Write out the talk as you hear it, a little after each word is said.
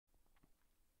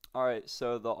All right,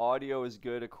 so the audio is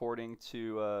good according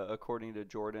to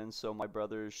Jordan. So my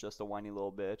brother is just a whiny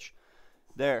little bitch.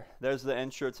 There's the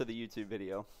intro to the YouTube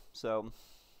video. So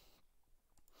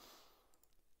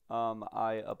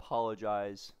I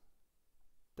apologize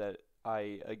that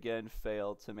I again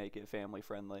failed to make it family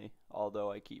friendly, although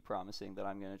I keep promising that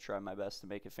I'm going to try my best to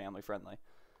make it family friendly.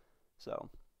 So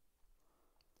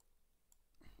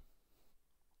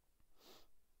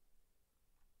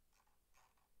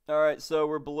all right, so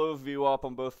we're below VWAP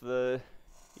on both the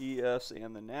ES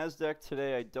and the Nasdaq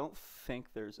today. I don't think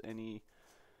there's any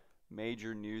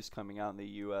major news coming out in the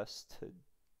US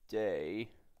today.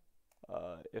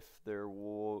 If there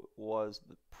was,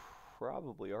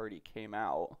 probably already came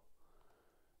out.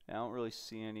 I don't really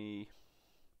see any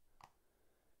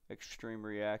extreme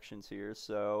reactions here,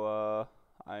 so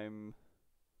I'm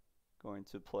going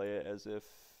to play it as if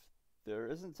there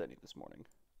isn't any this morning.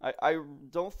 I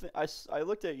don't think I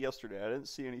looked at it yesterday. I didn't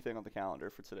see anything on the calendar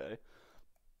for today.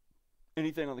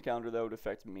 Anything on the calendar that would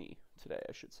affect me today,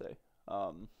 I should say.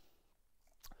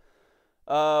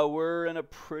 We're in a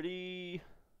pretty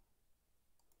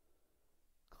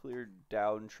clear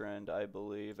downtrend, I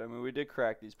believe. I mean, we did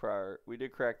crack the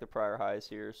prior highs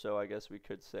here, so I guess we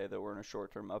could say that we're in a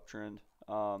short-term uptrend.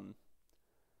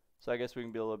 So I guess we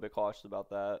can be a little bit cautious about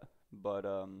that, but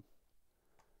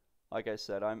like I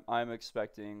said, I'm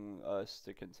expecting us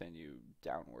to continue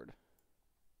downward.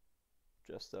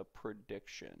 Just a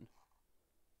prediction.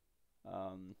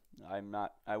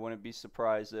 I wouldn't be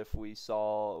surprised if we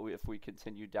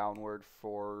continue downward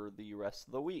for the rest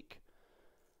of the week,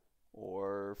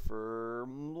 or for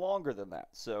longer than that.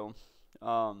 So,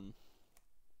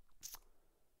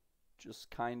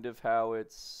 just kind of how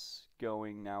it's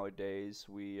going nowadays.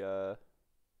 We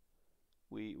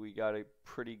got a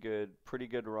pretty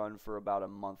good run for about a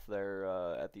month there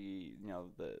at the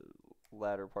the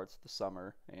latter parts of the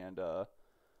summer, and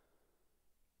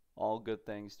all good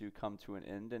things do come to an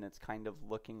end, and it's kind of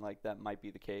looking like that might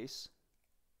be the case.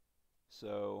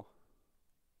 So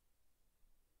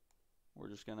we're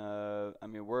just gonna, I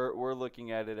mean, we're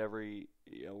looking at it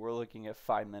we're looking at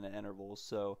 5-minute intervals.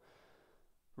 So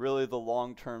really the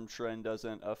long-term trend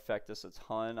doesn't affect us a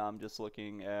ton. I'm just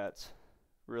looking at,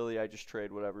 really I just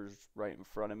trade whatever's right in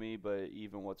front of me, but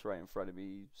even what's right in front of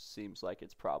me seems like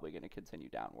it's probably going to continue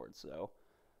downward. So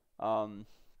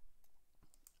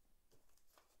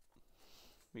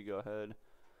we go ahead,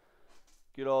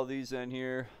 get all these in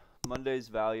here. Monday's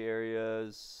value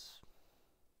areas,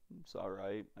 it's all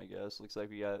right, I guess. Looks like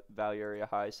we got value area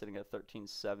high sitting at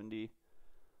 1370.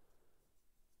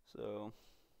 So,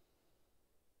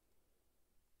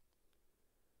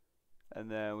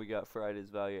 and then we got Friday's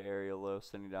value area low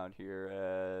sitting down here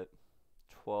at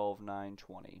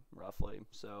 12,920 roughly.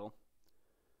 So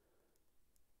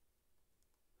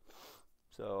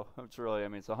it's really, I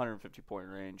mean, it's a 150 point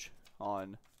range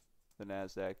on the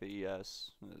Nasdaq. The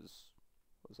ES was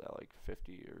that like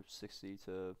 50 or 60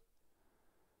 to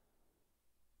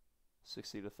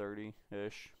 30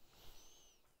 ish.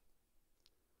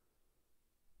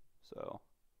 So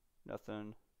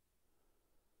nothing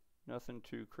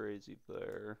too crazy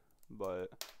there, but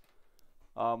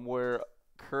we're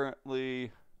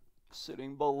currently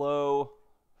sitting below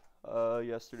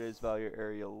yesterday's value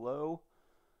area low.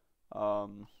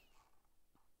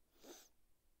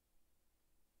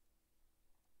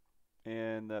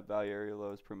 And that value area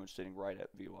low is pretty much sitting right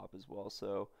at VWAP as well.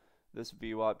 So this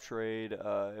VWAP trade,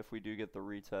 if we do get the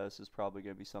retest, is probably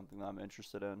going to be something that I'm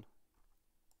interested in.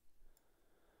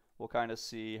 We'll kind of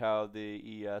see how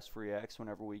the ES reacts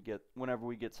whenever we get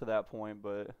to that point,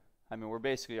 but I mean, we're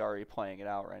basically already playing it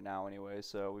out right now anyway.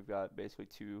 So we've got basically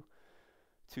two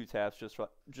taps just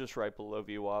right below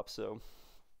VWAP. So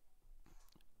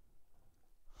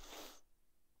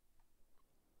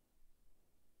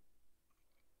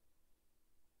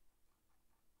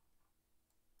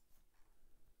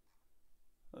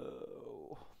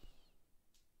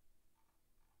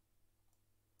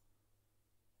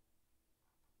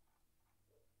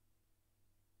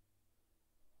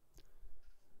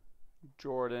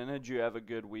Jordan, did you have a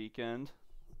good weekend?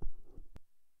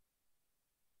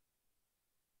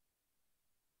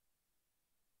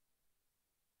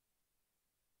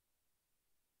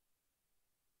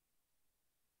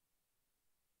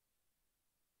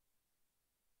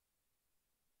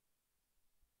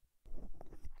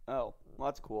 Oh, well,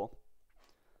 that's cool.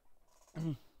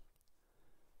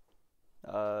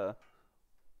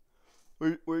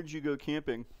 Where'd you go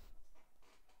camping?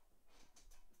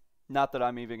 Not that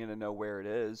I'm even gonna know where it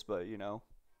is, but you know.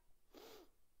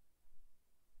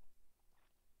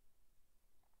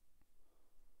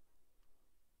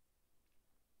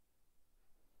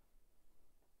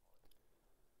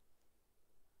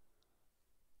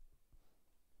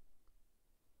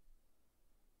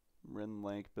 Rin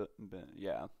link, but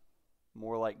yeah,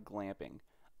 more like glamping.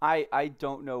 I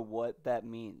don't know what that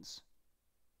means.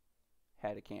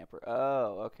 Had a camper.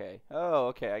 Oh, okay. Oh,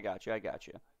 okay. I got you. I got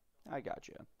you. I got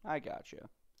you. I got you.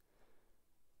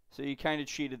 So you kind of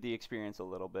cheated the experience a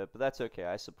little bit, but that's okay.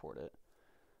 I support it.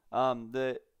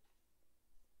 The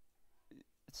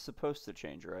It's supposed to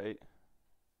change, right?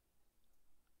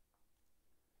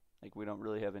 Like we don't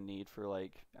really have a need for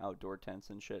like outdoor tents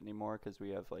and shit anymore because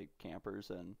we have like campers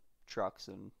and trucks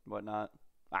and whatnot.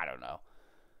 I don't know.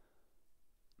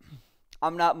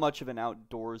 I'm not much of an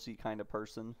outdoorsy kind of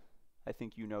person. I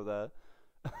think you know that.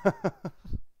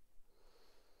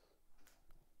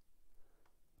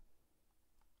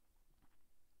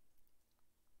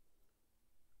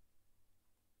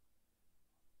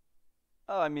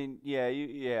 Oh, I mean, yeah,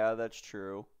 yeah, that's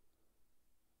true.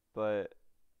 But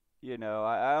I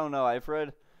don't know. I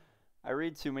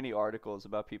read too many articles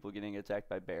about people getting attacked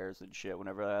by bears and shit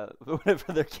whenever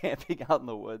they're camping out in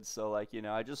the woods. So like,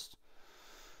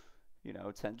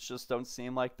 tents just don't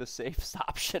seem like the safest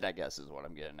option, I guess is what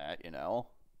I'm getting at.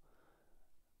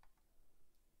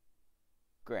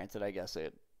 Granted, I guess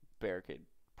a bear could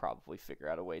probably figure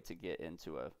out a way to get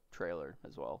into a trailer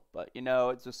as well. But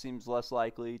it just seems less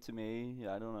likely to me.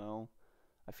 I don't know.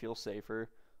 I feel safer.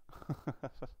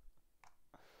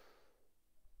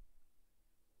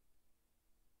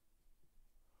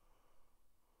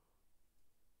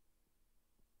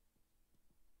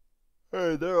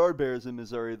 Hey, there are bears in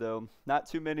Missouri, though. Not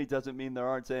too many doesn't mean there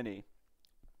aren't any.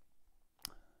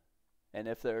 And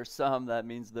if there are some, that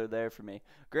means they're there for me.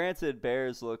 Granted,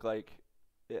 bears look like.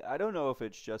 I don't know if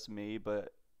it's just me,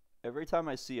 but every time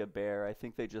I see a bear, I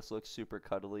think they just look super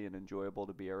cuddly and enjoyable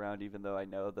to be around, even though I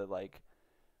know that, like,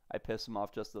 I piss them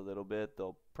off just a little bit,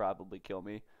 they'll probably kill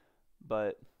me.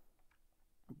 But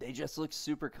they just look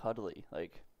super cuddly.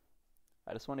 Like,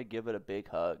 I just want to give it a big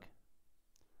hug.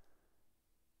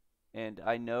 And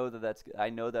I know that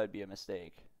would be a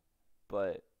mistake,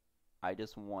 but I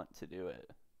just want to do it.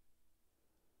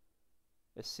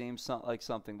 It seems like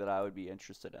something that I would be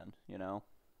interested in.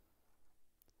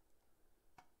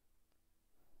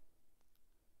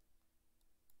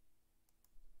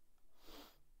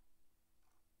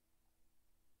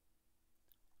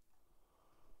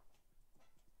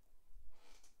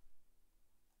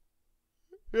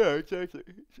 Yeah, exactly.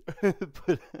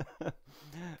 put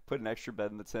put an extra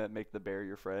bed in the tent, make the bear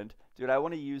your friend. Dude, I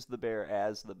want to use the bear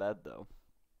as the bed though.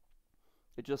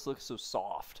 It just looks so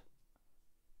soft,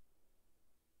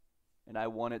 and I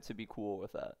want it to be cool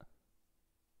with that.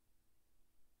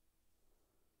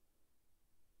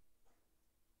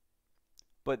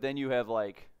 But then you have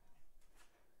like,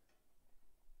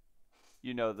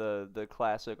 the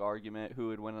classic argument who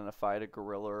would win in a fight, a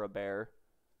gorilla or a bear?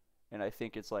 And I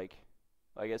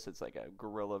guess it's like a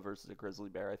gorilla versus a grizzly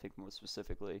bear, I think more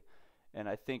specifically. And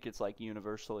I think it's like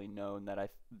universally known that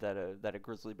a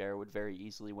grizzly bear would very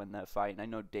easily win that fight. And I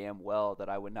know damn well that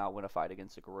I would not win a fight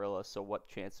against a gorilla. So what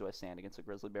chance do I stand against a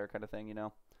grizzly bear kind of thing?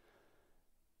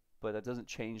 But that doesn't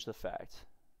change the fact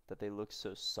that they look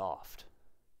so soft.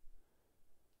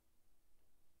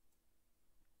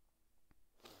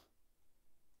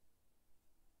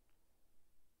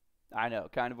 I know,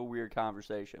 kind of a weird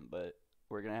conversation, but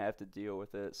we're gonna have to deal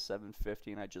with it.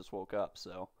 7:50 and I just woke up,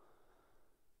 so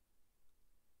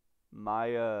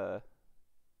my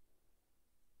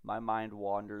my mind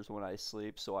wanders when I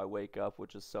sleep, so I wake up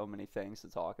with just so many things to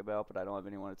talk about, but I don't have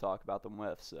anyone to talk about them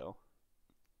with, so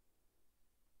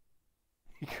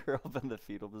you curl up in the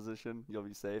fetal position, you'll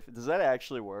be safe. Does that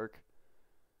actually work?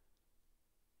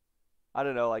 I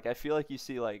don't know, like I feel like you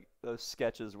see like those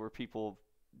sketches where people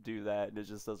do that and it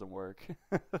just doesn't work.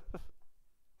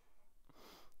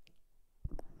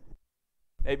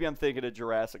 Maybe I'm thinking of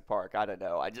Jurassic Park. I don't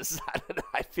know. I don't know.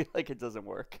 I feel like it doesn't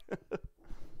work.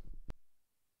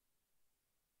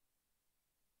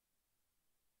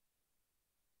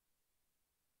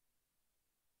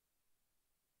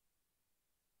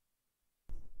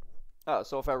 Oh,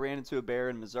 so if I ran into a bear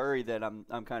in Missouri, then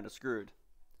I'm kind of screwed.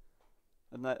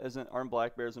 And that isn't aren't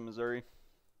black bears in Missouri?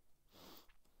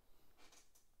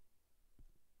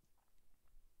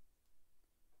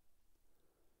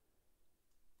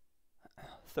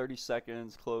 30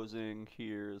 seconds closing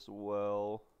here as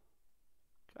well.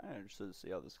 Kind of interested to see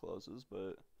how this closes,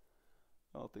 but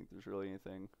I don't think there's really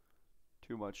anything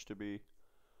too much to be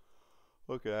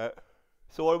looking at.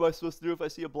 So what am I supposed to do if I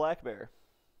see a black bear?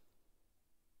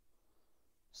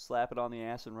 Slap it on the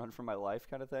ass and run for my life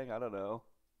kind of thing? I don't know.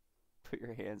 Put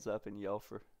your hands up and yell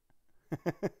for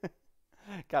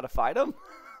Gotta fight them?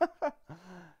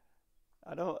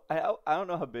 I don't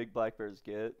know how big black bears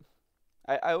get.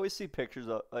 I always see pictures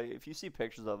of, like, if you see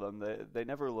pictures of them, they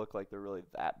never look like they're really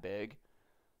that big.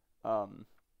 Um,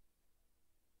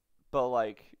 but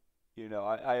like,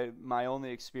 I my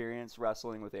only experience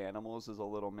wrestling with animals is a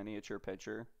little miniature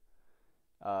pitcher,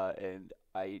 and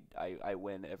I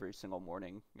win every single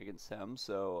morning against him.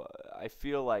 So I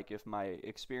feel like if my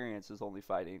experience is only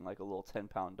fighting like a little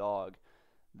 10-pound dog,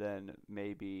 then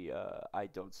maybe I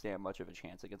don't stand much of a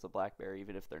chance against a black bear,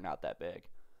 even if they're not that big.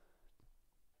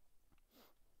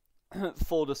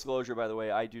 Full disclosure, by the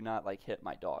way, I do not like hit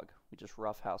my dog. We just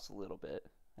roughhouse a little bit.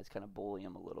 I just kind of bully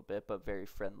him a little bit, but very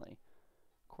friendly.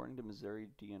 According to Missouri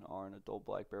DNR, an adult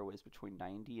black bear weighs between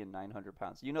 90 and 900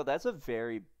 pounds. That's a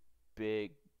very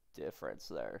big difference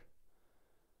there.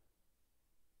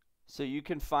 So you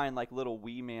can find like little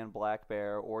wee man black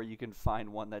bear, or you can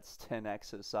find one that's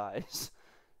 10x his size.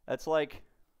 That's like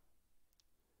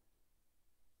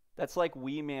that's like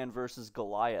Wee Man versus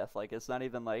Goliath. Like it's not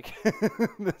even like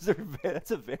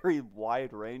that's a very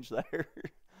wide range there.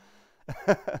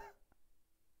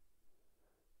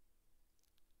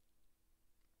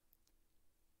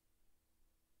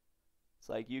 It's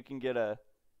like you can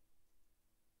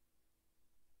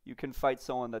fight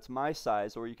someone that's my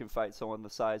size, or you can fight someone the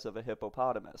size of a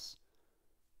hippopotamus.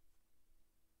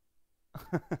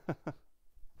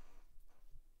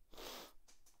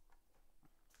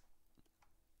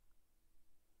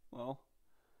 Well,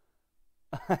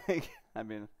 I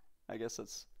mean, I guess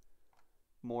it's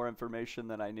more information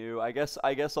than I knew. I guess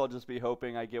I'll just be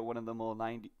hoping I get one of them little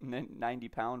 90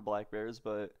 pound black bears,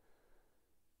 but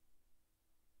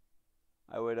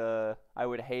I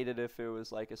would hate it if it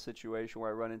was like a situation where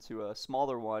I run into a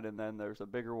smaller one and then there's a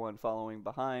bigger one following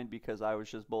behind because I was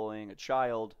just bullying a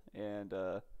child and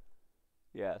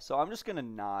yeah, so I'm just gonna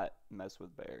not mess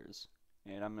with bears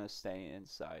and I'm gonna stay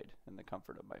inside in the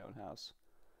comfort of my own house.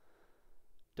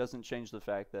 Doesn't change the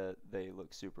fact that they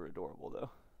look super adorable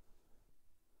though.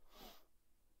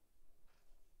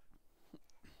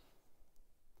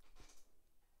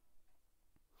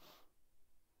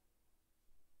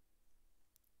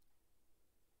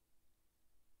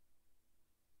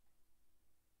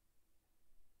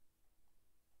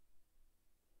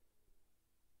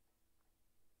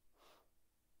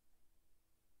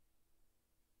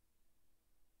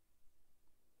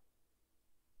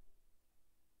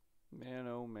 Man,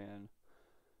 oh man.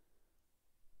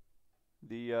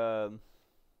 The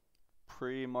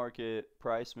pre-market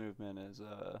price movement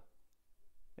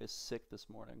is sick this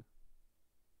morning.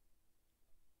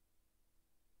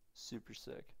 Super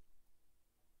sick.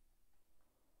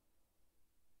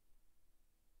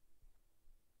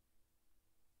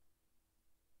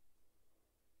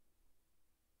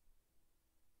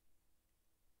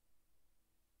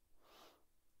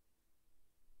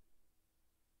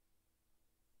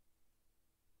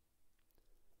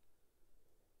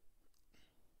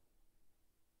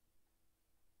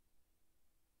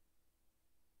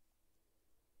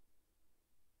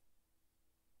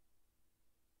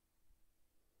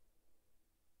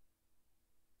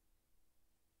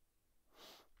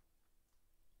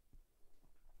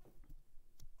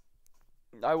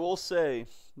 I will say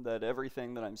that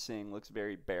everything that I'm seeing looks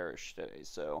very bearish today,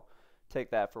 so take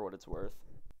that for what it's worth.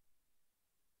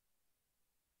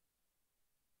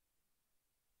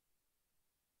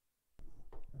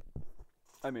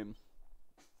 I mean,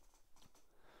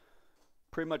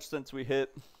 pretty much since we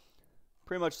hit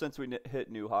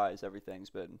new highs, everything's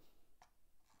been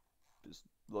just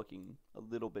looking a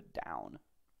little bit down.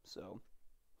 So,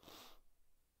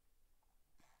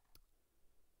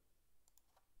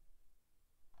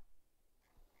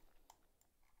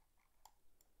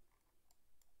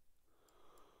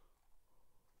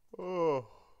 oh.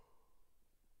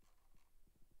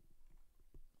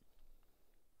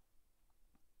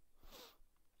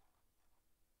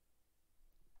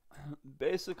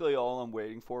 Basically all I'm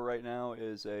waiting for right now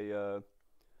is a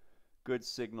good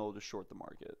signal to short the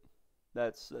market.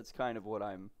 That's kind of what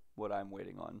I'm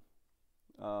waiting on.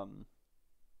 Um,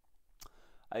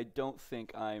 I don't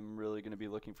think I'm really going to be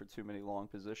looking for too many long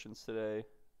positions today.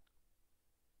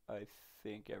 I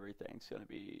think everything's going to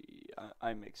be.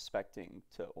 I'm expecting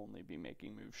to only be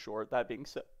making moves short. That being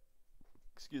said,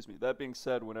 excuse me. That being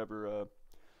said, whenever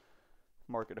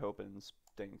market opens,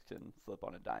 things can flip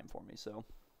on a dime for me. So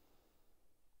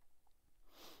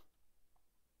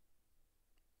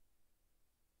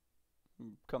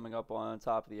coming up on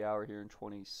top of the hour here in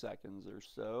 20 seconds or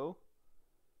so.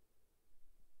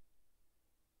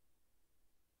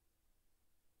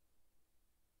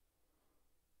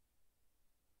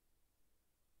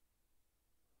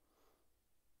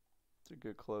 It's a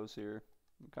good close here.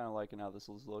 I'm kind of liking how this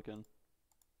is looking.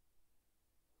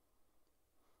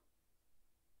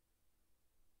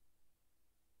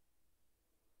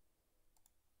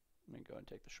 gonna go and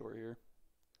take the short here.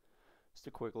 Just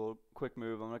a quick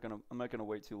move. I'm not gonna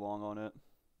wait too long on it,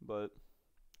 but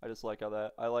I just like how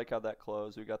that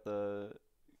closed. We got the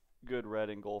good red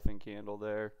engulfing candle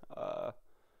there,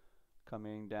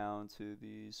 coming down to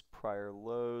these prior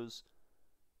lows.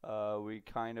 We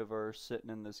kind of are sitting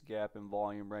in this gap in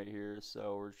volume right here,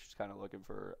 so we're just kind of looking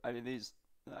for. I mean, these.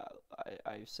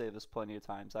 I say this plenty of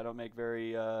times. I don't make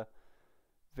very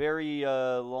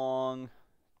long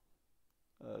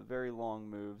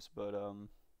moves, but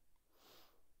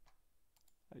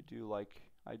I do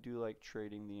like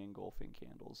trading the engulfing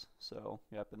candles. So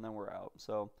yep, and then we're out.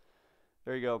 So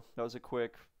there you go. That was a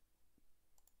quick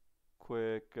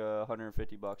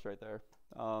 $150 right there.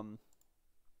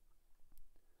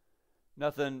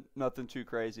 Nothing too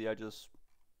crazy.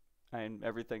 And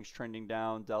everything's trending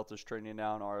down. Delta's trending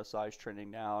down. RSI's trending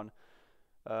down.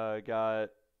 Got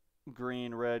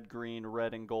green, red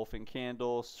engulfing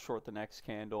candles. Short the next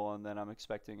candle, and then I'm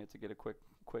expecting it to get a quick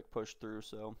push through.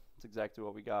 So it's exactly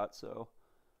what we got. So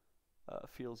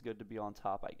feels good to be on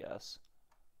top, I guess.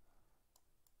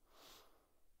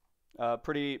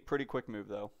 Pretty quick move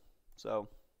though. So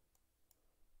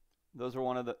those are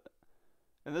one of the,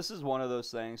 and this is one of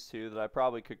those things too that I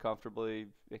probably could comfortably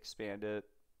expand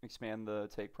the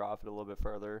take profit a little bit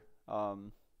further.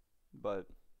 But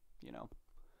you know,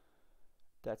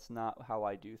 that's not how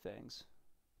I do things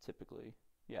typically.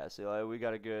 Yeah, so we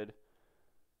got a good,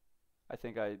 I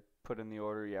think I put in the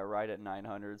order, yeah, right at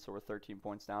 900, so we're 13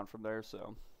 points down from there.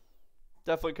 So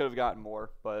definitely could have gotten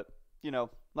more, but you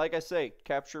know, like I say,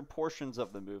 capture portions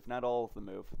of the move, not all of the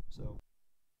move. So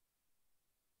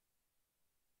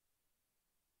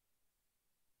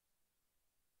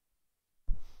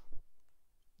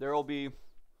there will be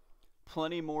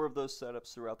plenty more of those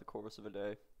setups throughout the course of a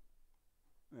day.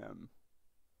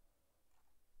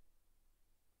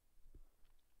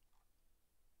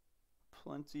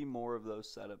 Plenty more of those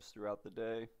setups throughout the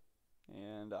day,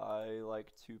 and I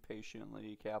like to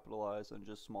patiently capitalize on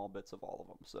just small bits of all of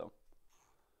them. So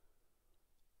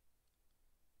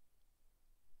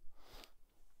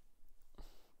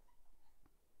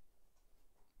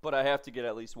but I have to get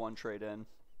at least one trade in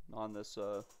on this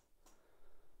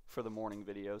for the morning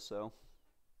video. So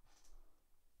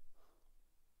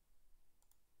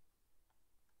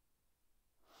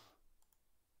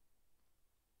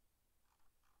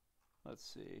let's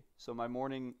see. So my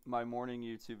morning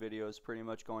YouTube video is pretty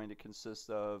much going to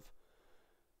consist of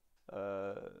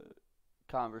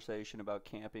conversation about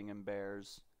camping and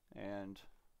bears and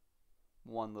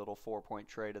one little 4-point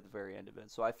trade at the very end of it.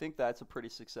 So I think that's a pretty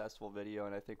successful video,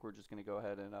 and I think we're just going to go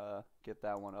ahead and get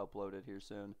that one uploaded here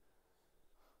soon.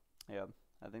 Yeah,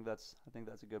 I think that's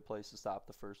a good place to stop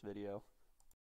the first video.